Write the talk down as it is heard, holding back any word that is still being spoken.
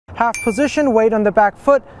half position, weight on the back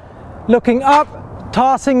foot, looking up,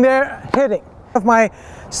 tossing there, hitting. Of my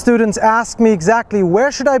students ask me exactly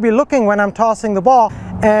where should I be looking when I'm tossing the ball,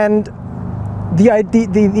 and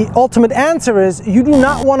the ultimate answer is you do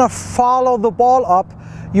not want to follow the ball up.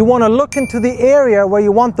 You want to look into the area where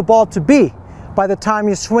you want the ball to be by the time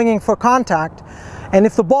you're swinging for contact. And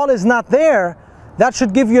if the ball is not there, that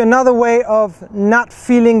should give you another way of not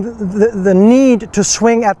feeling the need to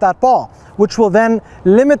swing at that ball, which will then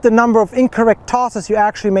limit the number of incorrect tosses you're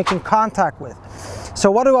actually making contact with. So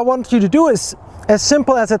what I want you to do is, as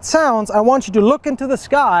simple as it sounds, I want you to look into the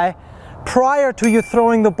sky prior to you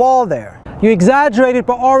throwing the ball there. You exaggerate it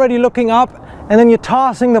by already looking up, and then you're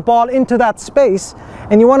tossing the ball into that space,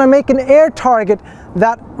 and you want to make an air target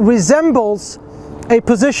that resembles a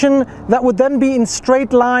position that would then be in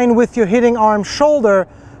straight line with your hitting arm shoulder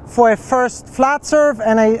for a first flat serve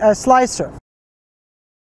and a slice serve.